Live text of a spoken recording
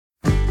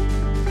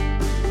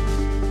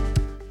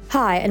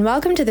Hi, and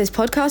welcome to this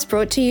podcast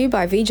brought to you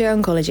by VJ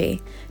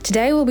Oncology.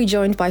 Today we'll be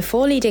joined by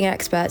 4 leading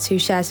experts who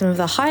share some of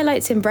the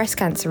highlights in breast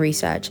cancer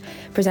research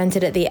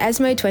presented at the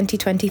ESMO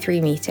 2023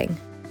 meeting.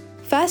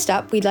 First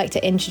up, we'd like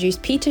to introduce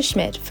Peter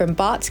Schmidt from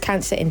Bart's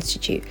Cancer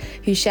Institute,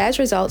 who shares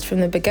results from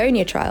the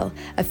Begonia trial,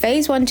 a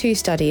phase 1-2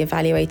 study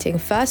evaluating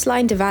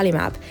first-line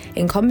durvalumab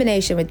in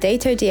combination with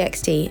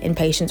Dato-DXd in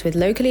patients with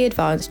locally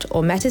advanced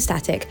or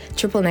metastatic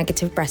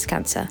triple-negative breast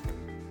cancer.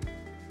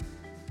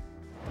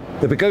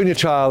 The Begonia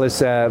trial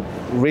is a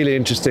really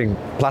interesting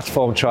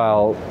platform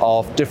trial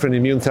of different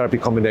immune therapy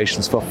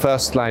combinations for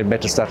first-line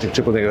metastatic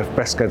triple-negative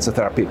breast cancer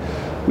therapy.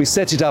 We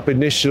set it up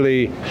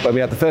initially when we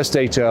had the first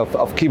data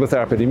of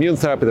chemotherapy and immune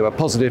therapy that were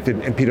positive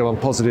in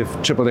PD-1 positive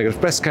triple-negative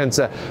breast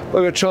cancer,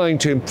 where we were trying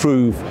to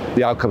improve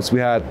the outcomes. We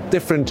had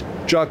different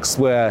drugs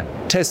were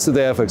tested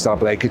there, for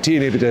example, AKT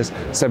inhibitors,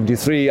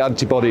 73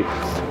 antibody,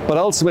 but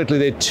ultimately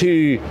there are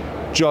two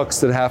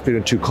drugs that have been,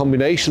 and two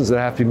combinations that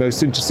have been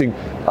most interesting,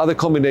 other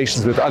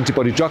combinations with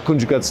antibody drug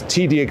conjugates,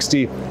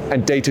 T-DXd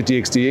and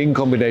Dato-DXd in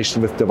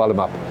combination with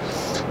durvalumab.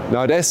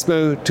 Now at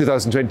ESMO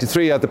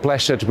 2023, I had the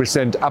pleasure to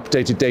present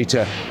updated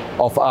data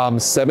of arm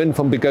 7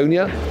 from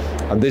Begonia,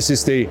 and this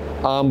is the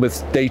arm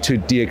with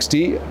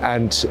Dato-DXd,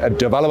 and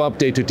durvalumab.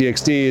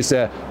 Dato-DXd is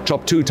a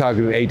TROP2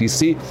 targeted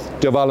ADC.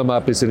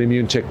 Durvalumab is an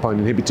immune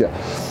checkpoint inhibitor.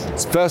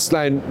 It's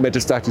first-line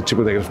metastatic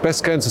triple-negative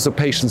breast cancer, so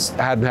patients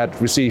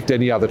hadn't received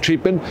any other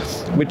treatment.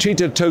 We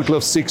treated a total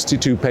of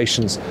 62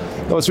 patients.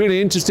 Now, what's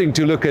really interesting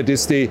to look at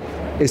is the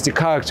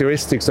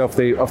characteristics of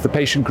the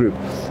patient group.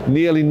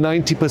 Nearly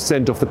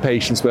 90% of the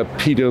patients were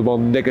PD-1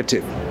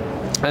 negative.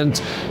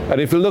 And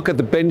if you look at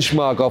the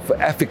benchmark of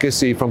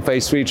efficacy from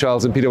phase 3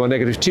 trials in PD-1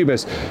 negative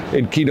tumors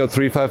in Keynote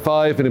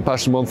 355 and in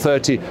Passion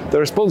 130, the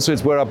response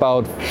rates were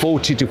about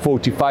 40 to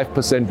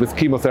 45% with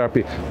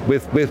chemotherapy,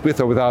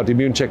 with or without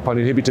immune checkpoint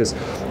inhibitors.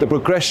 The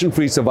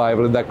progression-free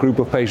survival in that group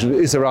of patients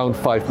is around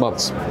 5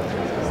 months.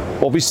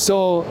 What we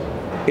saw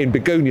in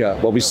Begonia,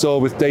 what we saw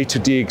with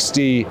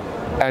Dato-DXd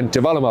and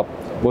durvalumab,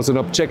 was an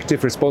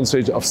objective response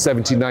rate of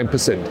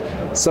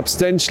 79%.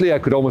 Substantially, I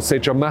could almost say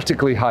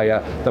dramatically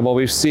higher than what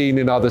we've seen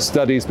in other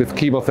studies with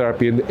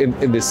chemotherapy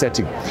in this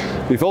setting.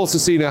 We've also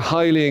seen a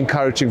highly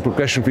encouraging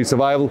progression-free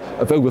survival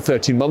of over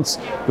 13 months,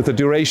 with a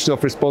duration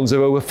of response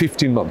of over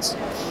 15 months.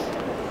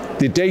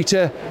 The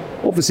data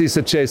obviously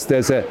suggests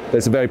there's a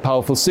very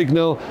powerful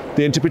signal.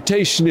 The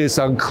interpretation is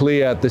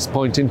unclear at this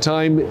point in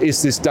time.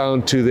 Is this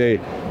down to the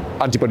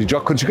antibody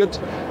drug conjugate?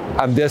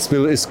 And this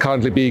is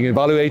currently being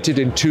evaluated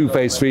in 2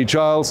 phase 3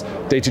 trials.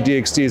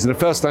 Dato-DXd is in a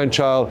first-line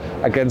trial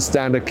against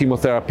standard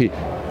chemotherapy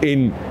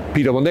in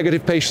PD-1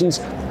 negative patients,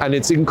 and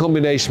it's in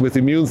combination with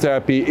immune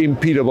therapy in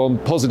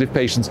PD-1 positive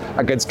patients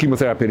against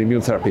chemotherapy and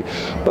immune therapy.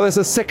 But there's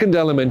a second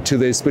element to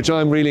this, which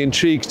I'm really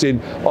intrigued in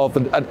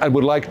and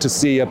would like to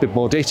see a bit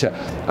more data.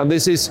 And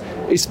this is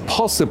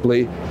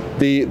possibly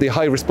the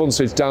high response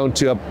rates down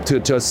to a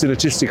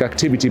synergistic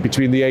activity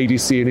between the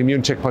ADC and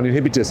immune checkpoint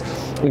inhibitors.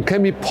 And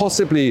can we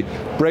possibly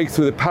break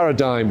through the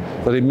paradigm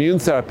that immune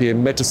therapy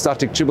in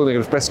metastatic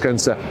triple-negative breast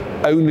cancer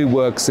only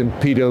works in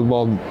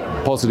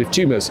PD-1 positive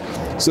tumors?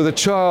 So the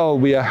trial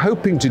we are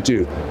hoping to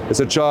do is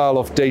a trial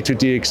of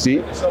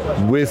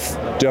Dato-DXd with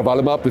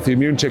durvalumab, with the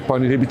immune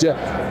checkpoint inhibitor,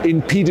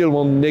 in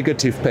PD-1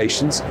 negative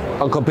patients,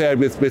 and compared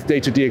with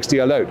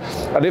Dato-DXd alone.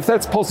 And if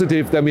that's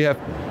positive, then we have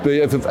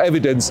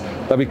evidence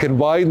that we can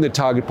widen the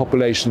target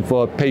population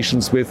for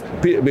patients with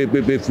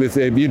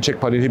immune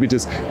checkpoint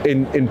inhibitors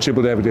in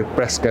triple-negative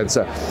breast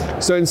cancer.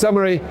 So in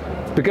summary,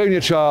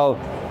 Begonia trial,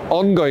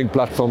 ongoing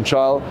platform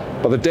trial,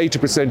 but the data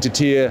presented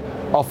here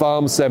of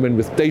arm 7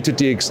 with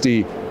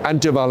Dato-DXd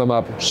and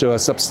durvalumab show a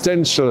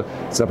substantial,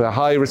 a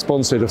high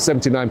response rate of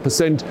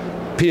 79%,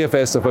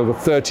 PFS of over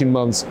 13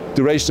 months,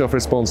 duration of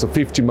response of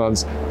 50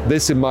 months.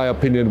 This, in my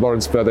opinion,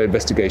 warrants further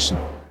investigation.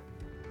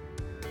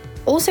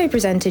 Also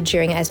presented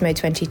during ESMO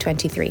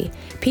 2023,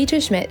 Peter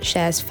Schmidt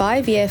shares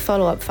 5-year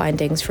follow-up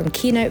findings from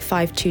Keynote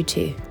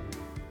 522.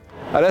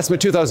 At ESMO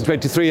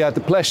 2023, I had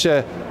the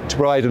pleasure to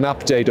provide an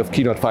update of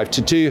Keynote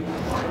 522.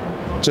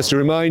 Just to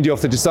remind you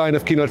of the design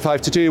of Keynote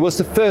 522, it was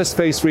the first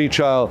phase 3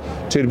 trial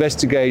to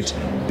investigate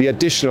the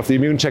addition of the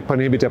immune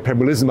checkpoint inhibitor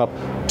pembrolizumab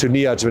to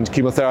neoadjuvant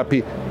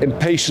chemotherapy in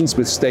patients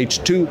with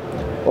stage 2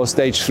 or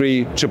stage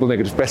 3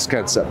 triple-negative breast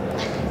cancer.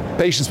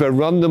 Patients were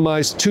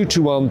randomized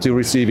 2-to-1 to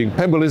receiving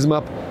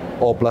pembrolizumab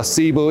or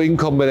placebo in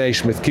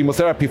combination with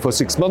chemotherapy for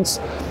 6 months.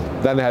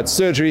 Then they had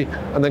surgery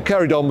and then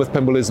carried on with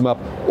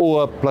pembrolizumab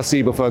or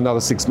placebo for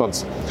another 6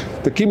 months.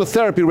 The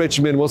chemotherapy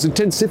regimen was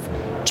intensive,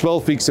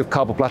 12 weeks of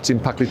carboplatin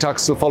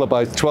paclitaxel followed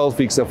by 12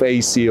 weeks of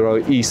AC or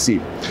EC.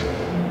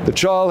 The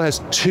trial has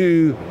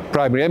 2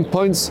 primary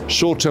endpoints,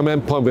 short-term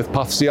endpoint with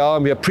PathCR,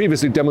 and we have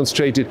previously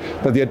demonstrated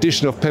that the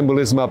addition of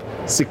pembrolizumab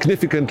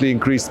significantly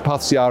increased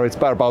PathCR rates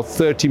by about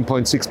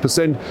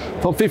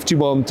 13.6%, from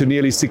 51 to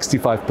nearly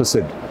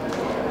 65%.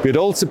 We had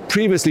also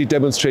previously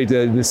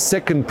demonstrated in the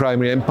second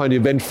primary endpoint,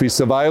 event-free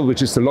survival,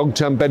 which is the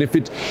long-term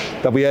benefit,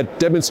 that we had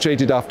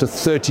demonstrated after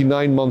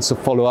 39 months of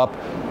follow-up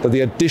that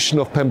the addition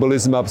of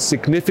pembrolizumab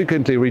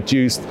significantly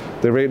reduced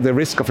the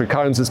risk of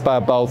recurrences by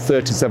about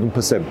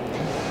 37%.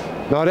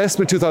 Now at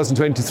ESMO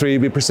 2023,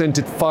 we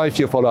presented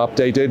 5-year follow-up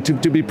data,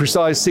 to be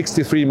precise,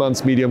 63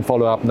 months median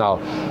follow-up now.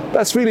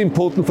 That's really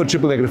important for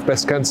triple-negative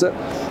breast cancer.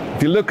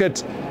 If you look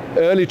at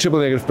early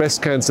triple-negative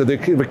breast cancer, the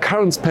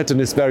recurrence pattern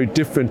is very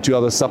different to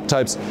other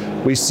subtypes.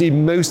 We see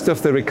most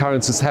of the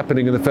recurrences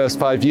happening in the first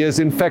 5 years.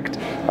 In fact,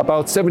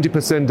 about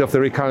 70% of the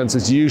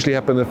recurrences usually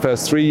happen in the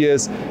first 3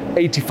 years,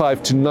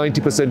 85 to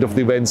 90% of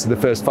the events in the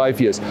first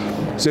 5 years.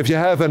 So if you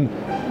have an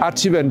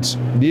adjuvant,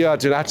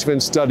 neoadjuvant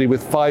adjuvant study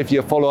with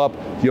 5-year follow-up,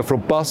 you have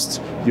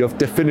robust, you have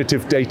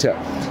definitive data.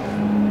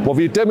 What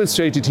we've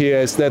demonstrated here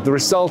is that the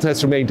result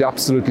has remained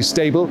absolutely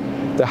stable.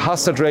 The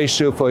hazard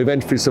ratio for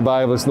event-free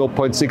survival is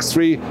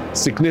 0.63,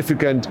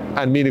 significant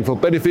and meaningful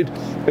benefit.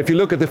 If you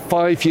look at the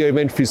 5-year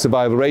event-free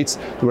survival rates,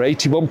 there were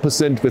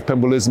 81% with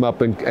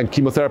pembrolizumab and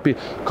chemotherapy,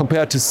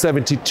 compared to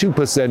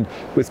 72%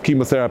 with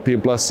chemotherapy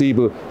and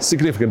placebo,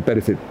 significant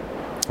benefit.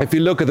 If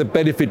you look at the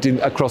benefit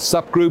across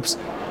subgroups,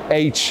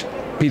 age,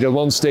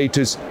 PD-L1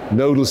 status,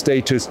 nodal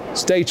status,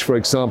 stage, for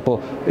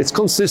example, it's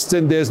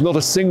consistent. There's not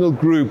a single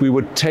group we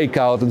would take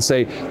out and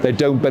say they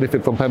don't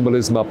benefit from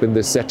pembrolizumab in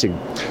this setting.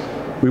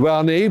 We were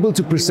unable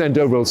to present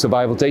overall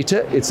survival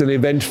data. It's an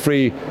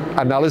event-free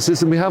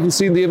analysis, and we haven't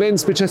seen the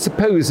events, which I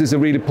suppose is a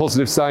really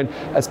positive sign,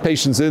 as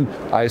patients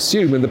I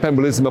assume, in the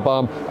pembrolizumab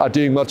arm are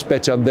doing much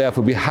better, and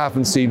therefore we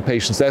haven't seen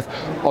patients' death.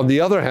 On the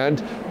other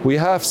hand, we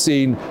have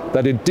seen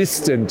that in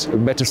distant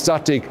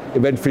metastatic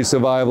event-free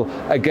survival,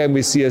 again,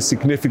 we see a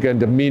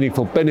significant and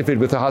meaningful benefit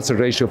with a hazard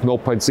ratio of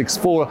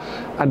 0.64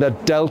 and a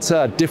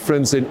delta, a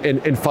difference in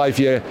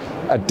 5-year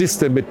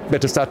distant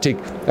metastatic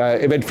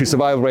event-free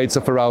survival rates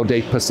of around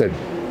 8%.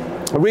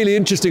 A really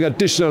interesting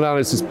additional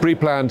analysis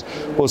pre-planned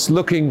was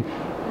looking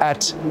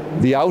at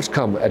the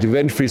outcome at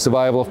event-free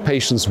survival of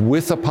patients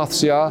with a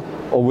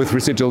PathCR or with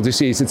residual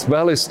disease. It's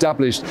well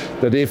established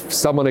that if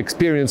someone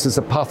experiences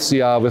a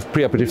PathCR with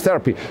preoperative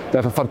therapy, they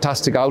have a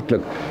fantastic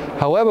outlook.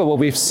 However, what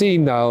we've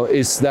seen now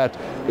is that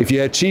if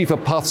you achieve a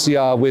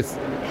PathCR with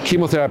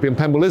chemotherapy and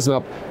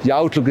pembrolizumab, the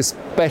outlook is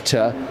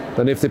better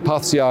than if the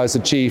PathCR is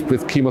achieved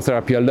with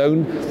chemotherapy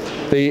alone.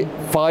 The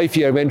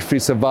 5-year event-free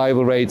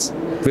survival rates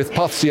with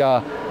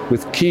PathCR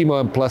with chemo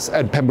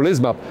and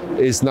pembrolizumab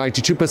is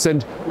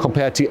 92%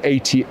 compared to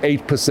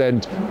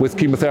 88% with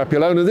chemotherapy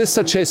alone. And this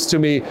suggests to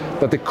me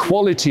that the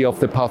quality of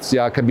the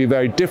PathCR can be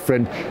very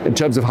different in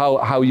terms of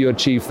how you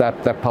achieve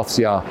that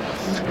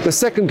PathCR. The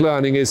second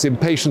learning is in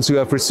patients who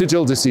have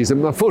residual disease,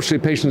 and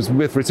unfortunately patients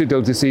with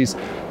residual disease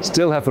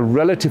still have a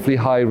relatively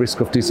high risk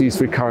of disease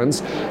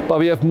recurrence, but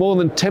we have more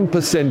than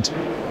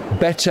 10%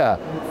 better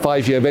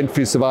 5-year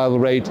event-free survival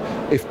rate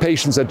if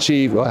patients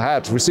achieve or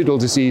had residual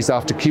disease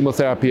after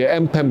chemotherapy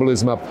and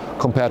pembrolizumab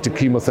compared to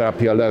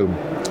chemotherapy alone.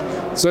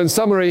 So in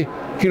summary,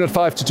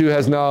 KEYNOTE-522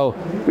 has now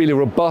really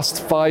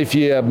robust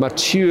 5-year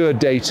mature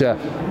data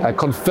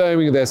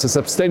confirming there's a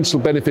substantial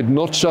benefit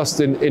not just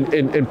in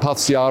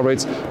PathCR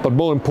rates, but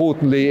more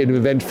importantly in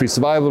event-free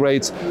survival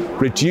rates,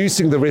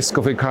 reducing the risk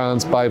of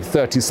recurrence by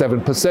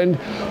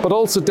 37%, but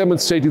also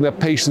demonstrating that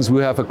patients who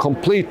have a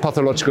complete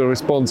pathological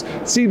response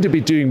seem to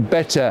be doing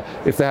better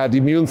if they had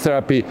immune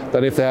therapy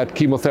than if they had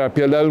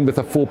chemotherapy alone, with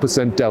a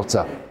 4%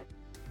 delta.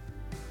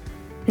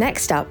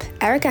 Next up,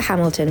 Erica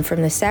Hamilton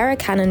from the Sarah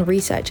Cannon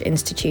Research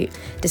Institute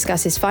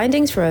discusses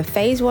findings from a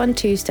phase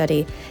 1/2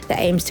 study that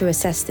aims to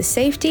assess the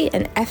safety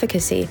and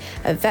efficacy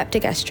of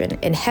vepdegestrant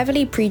in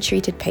heavily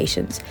pretreated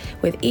patients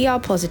with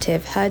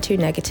ER-positive,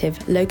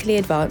 HER2-negative, locally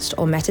advanced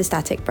or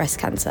metastatic breast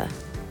cancer.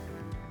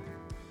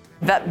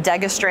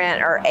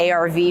 Vepdegestrant, or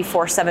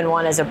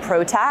ARV-471, is a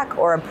PROTAC,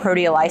 or a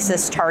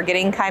proteolysis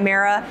targeting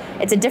chimera.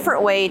 It's a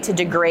different way to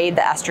degrade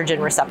the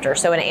estrogen receptor,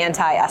 so an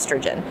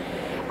anti-estrogen.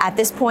 At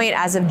this point,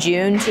 as of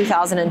June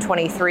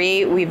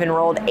 2023, we've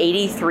enrolled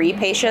 83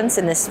 patients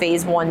in this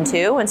phase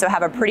 1/2, and so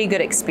have a pretty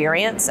good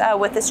experience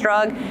with this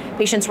drug.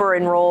 Patients were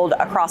enrolled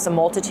across a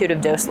multitude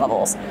of dose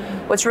levels.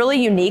 What's really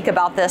unique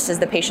about this is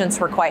the patients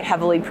were quite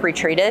heavily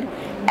pretreated.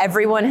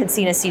 Everyone had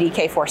seen a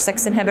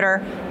CDK4/6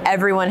 inhibitor.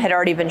 Everyone had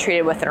already been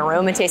treated with an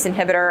aromatase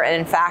inhibitor, and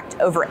in fact,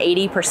 over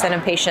 80%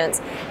 of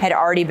patients had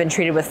already been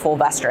treated with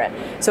fulvestrant.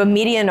 So a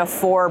median of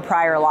 4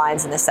 prior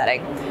lines in this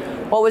setting.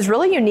 What was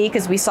really unique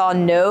is we saw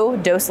no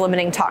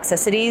dose-limiting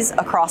toxicities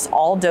across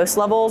all dose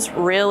levels,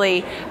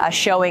 really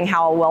showing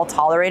how well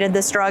tolerated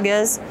this drug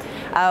is.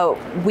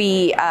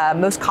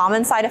 Most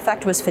common side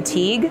effect was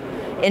fatigue.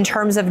 In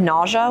terms of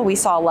nausea, we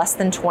saw less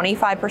than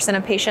 25%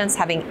 of patients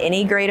having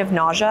any grade of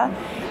nausea,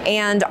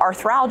 and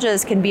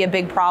arthralgias can be a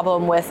big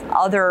problem with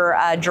other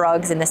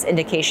drugs in this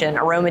indication,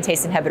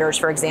 aromatase inhibitors,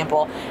 for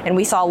example, and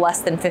we saw less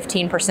than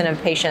 15% of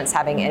patients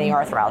having any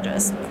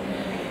arthralgias.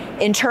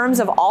 In terms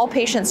of all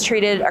patients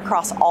treated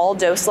across all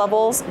dose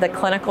levels, the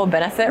clinical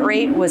benefit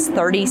rate was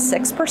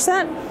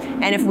 36%.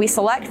 And if we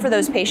select for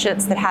those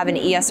patients that have an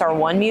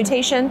ESR1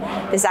 mutation,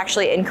 this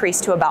actually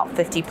increased to about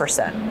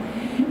 50%.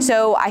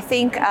 So I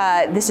think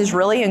this is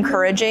really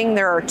encouraging.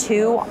 There are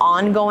 2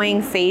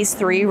 ongoing phase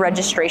 3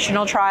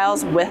 registrational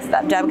trials with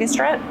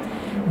vepdegestrant.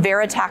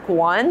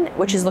 VERITAC-1,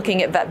 which is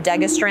looking at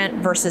vepdegestrant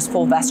versus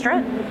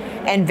fulvestrant,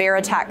 and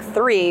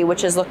VERITAC-3,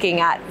 which is looking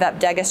at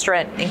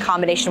vepdegestrant in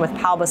combination with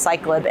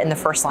palbociclib in the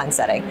first-line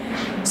setting.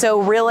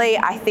 So really,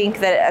 I think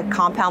that a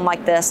compound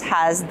like this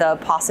has the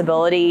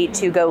possibility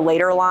to go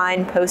later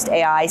line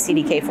post-AI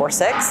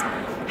CDK4/6,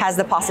 has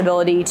the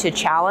possibility to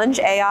challenge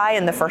AI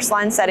in the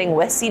first-line setting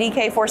with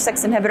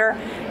CDK4/6 inhibitor,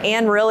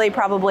 and really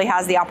probably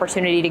has the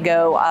opportunity to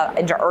go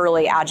into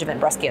early adjuvant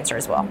breast cancer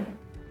as well.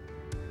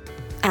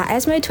 At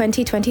ESMO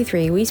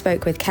 2023, we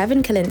spoke with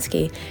Kevin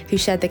Kalinske, who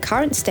shared the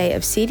current state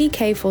of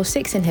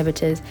CDK4/6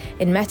 inhibitors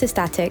in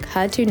metastatic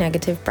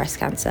HER2-negative breast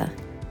cancer.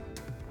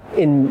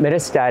 In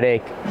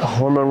metastatic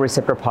hormone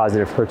receptor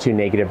positive HER2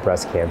 negative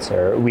breast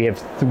cancer, we have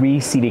 3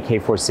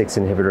 CDK4/6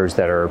 inhibitors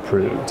that are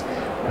approved.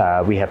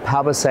 We have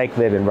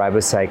palbociclib and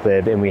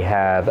ribociclib, and we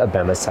have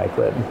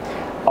abemaciclib.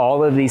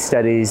 All of these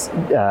studies,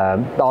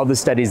 all the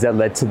studies that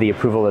led to the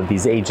approval of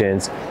these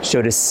agents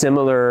showed a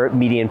similar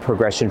median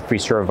progression-free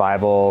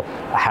survival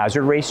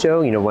hazard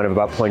ratio, one of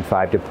about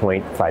 0.5 to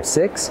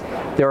 0.56.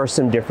 There are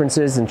some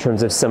differences in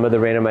terms of some of the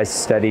randomized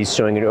studies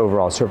showing an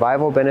overall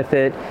survival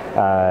benefit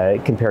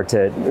compared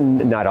to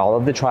not all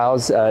of the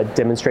trials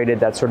demonstrated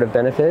that sort of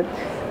benefit.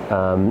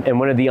 And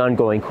one of the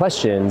ongoing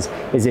questions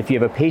is if you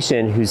have a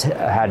patient who's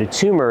had a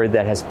tumor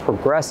that has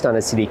progressed on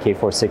a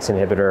CDK4/6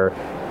 inhibitor,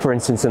 for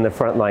instance, in the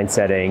frontline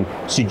setting,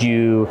 should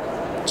you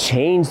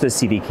change the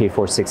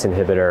CDK4/6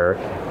 inhibitor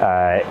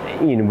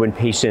when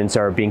patients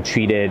are being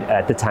treated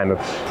at the time of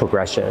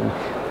progression?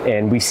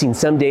 And we've seen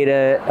some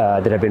data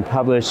that have been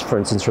published, for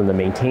instance, from the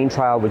MAINTAIN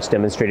trial, which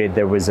demonstrated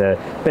there was a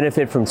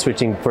benefit from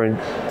switching, for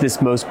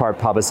this most part,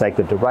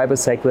 palbociclib to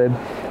ribociclib.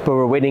 But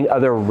we're waiting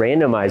other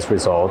randomized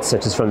results,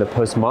 such as from the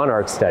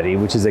post-MONARCH study,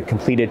 which is a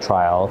completed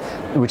trial,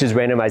 which is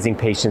randomizing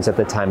patients at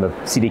the time of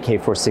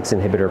CDK4/6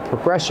 inhibitor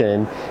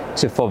progression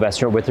to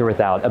fulvestrant with or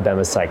without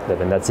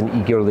abemaciclib. And that's an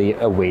eagerly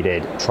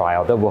awaited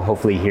trial that we'll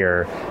hopefully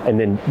hear in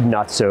the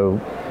not so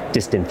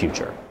distant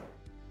future.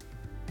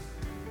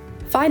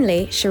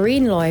 Finally,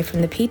 Shireen Loy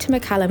from the Peter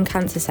MacCallum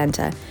Cancer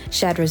Centre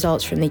shared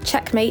results from the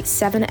CheckMate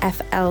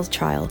 7FL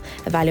trial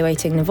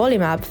evaluating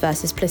nivolumab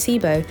versus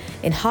placebo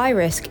in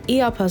high-risk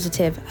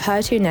ER-positive,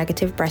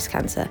 HER2-negative breast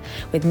cancer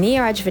with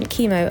neoadjuvant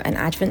chemo and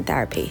adjuvant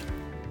therapy.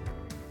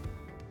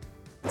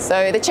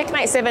 So the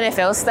CheckMate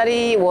 7FL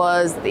study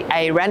was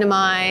a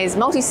randomized,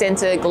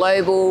 multi-center,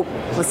 global,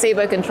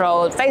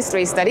 placebo-controlled phase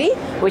 3 study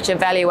which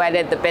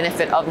evaluated the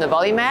benefit of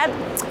nivolumab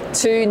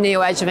to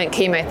neoadjuvant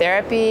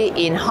chemotherapy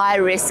in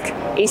high-risk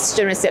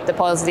estrogen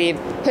receptor-positive,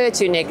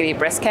 HER2-negative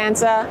breast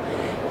cancer.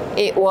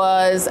 It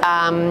was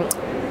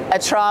a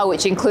trial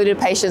which included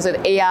patients with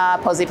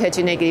ER-positive,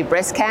 HER2-negative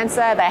breast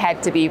cancer. They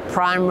had to be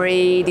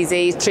primary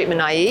disease treatment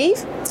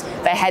naive.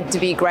 They had to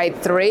be grade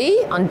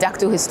 3 on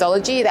ductal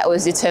histology. That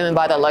was determined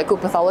by the local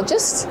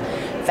pathologist.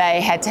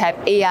 They had to have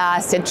ER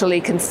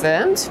centrally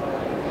confirmed.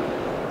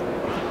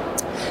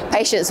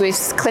 Patients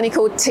with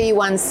clinical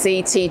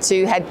T1C,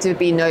 T2 had to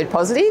be node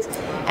positive,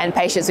 and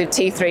patients with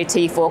T3,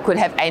 T4 could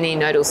have any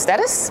nodal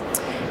status.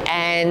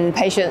 And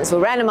patients were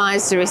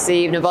randomized to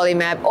receive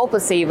nivolumab or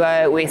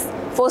placebo with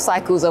 4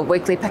 cycles of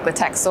weekly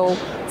paclitaxel,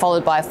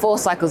 followed by 4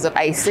 cycles of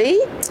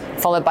AC,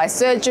 followed by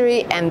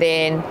surgery, and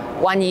then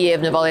 1 year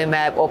of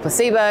nivolumab or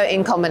placebo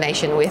in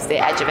combination with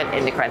their adjuvant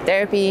endocrine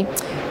therapy.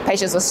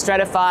 Patients were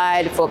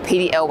stratified for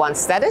PD-L1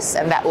 status,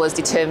 and that was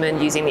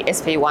determined using the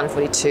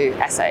SP142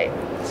 assay.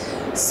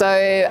 So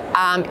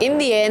in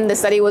the end, the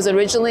study was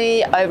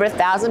originally over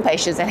 1,000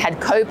 patients and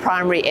had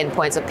co-primary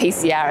endpoints of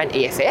PCR and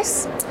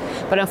EFS.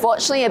 But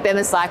unfortunately,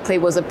 abemaciclib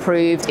was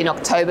approved in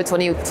October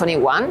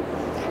 2021.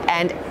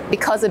 And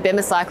because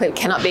abemaciclib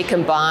cannot be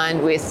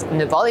combined with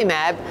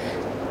nivolumab,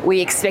 we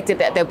expected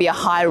that there'll be a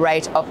high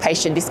rate of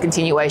patient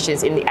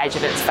discontinuations in the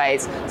adjuvant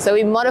phase. So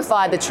we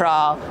modified the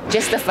trial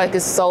just to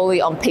focus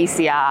solely on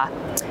PCR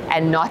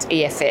and not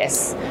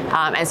EFS.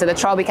 And so the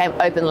trial became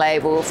open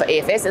label for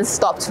EFS and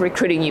stopped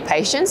recruiting new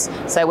patients.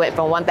 So it went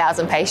from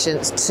 1,000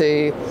 patients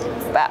to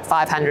about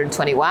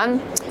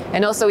 521.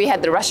 And also we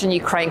had the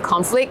Russian-Ukraine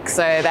conflict,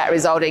 so that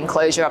resulted in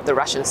closure of the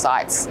Russian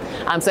sites.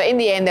 So in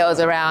the end, there was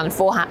around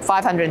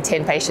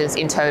 510 patients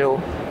in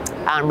total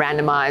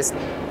randomized.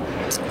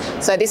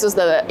 So this was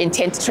the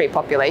intent to treat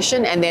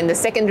population, and then the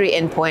secondary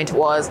endpoint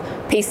was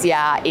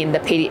PCR in the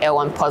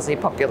PD-L1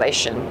 positive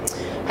population.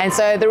 And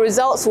so the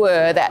results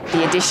were that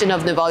the addition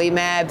of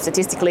nivolumab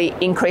statistically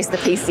increased the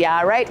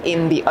PCR rate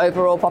in the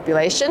overall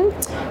population.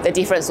 The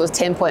difference was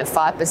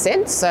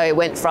 10.5%, so it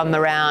went from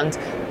around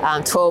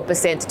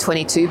 12% to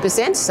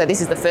 22%. So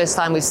this is the first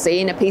time we've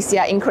seen a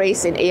PCR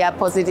increase in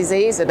ER-positive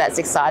disease, so that's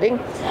exciting.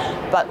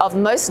 But of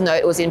most note,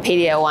 it was in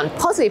PD-L1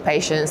 positive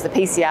patients, the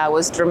PCR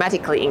was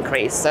dramatically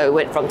increased. So it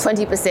went from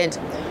 20%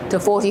 to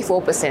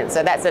 44%.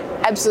 So that's an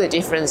absolute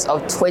difference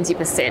of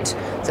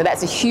 20%. So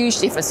that's a huge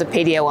difference for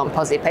PD-L1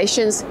 positive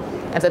patients.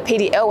 And for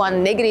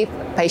PD-L1 negative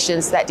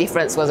patients, that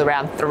difference was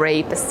around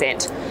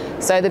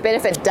 3%. So the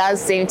benefit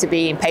does seem to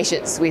be in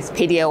patients with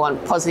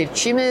PD-L1 positive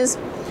tumours.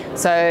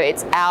 So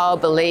it's our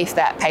belief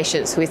that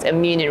patients with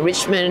immune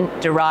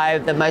enrichment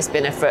derive the most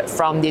benefit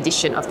from the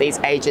addition of these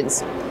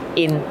agents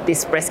in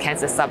this breast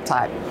cancer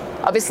subtype.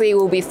 Obviously,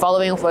 we'll be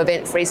following for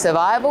event-free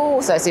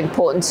survival, so it's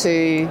important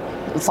to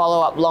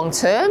follow up long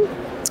term.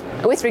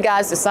 With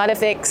regards to side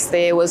effects,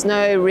 there was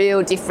no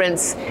real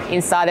difference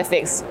in side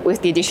effects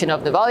with the addition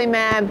of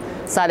nivolumab.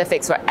 Side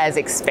effects were as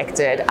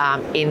expected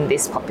in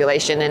this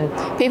population,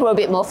 and people are a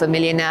bit more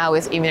familiar now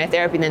with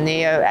immunotherapy in the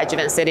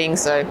neoadjuvant setting,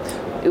 so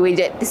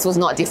this was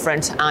not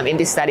different in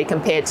this study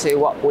compared to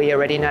what we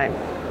already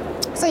know.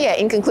 So yeah,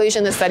 in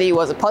conclusion, the study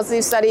was a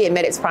positive study. It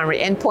met its primary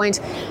endpoint,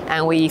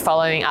 and we're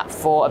following up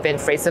for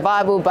event-free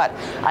survival. But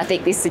I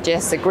think this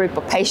suggests a group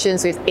of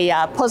patients with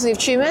ER-positive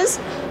tumours,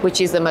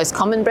 which is the most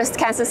common breast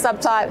cancer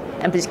subtype,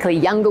 and particularly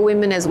younger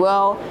women as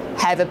well,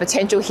 have a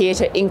potential here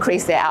to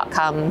increase their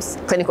outcomes,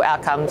 clinical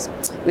outcomes,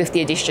 with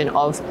the addition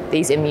of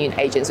these immune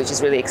agents, which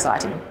is really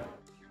exciting.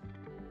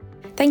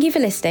 Thank you for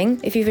listening.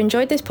 If you've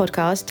enjoyed this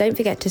podcast, don't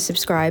forget to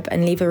subscribe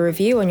and leave a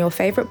review on your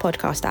favourite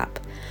podcast app.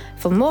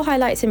 For more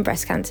highlights in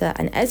breast cancer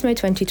and ESMO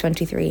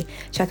 2023,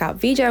 check out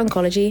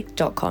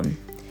vjoncology.com.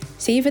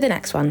 See you for the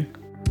next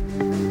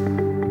one.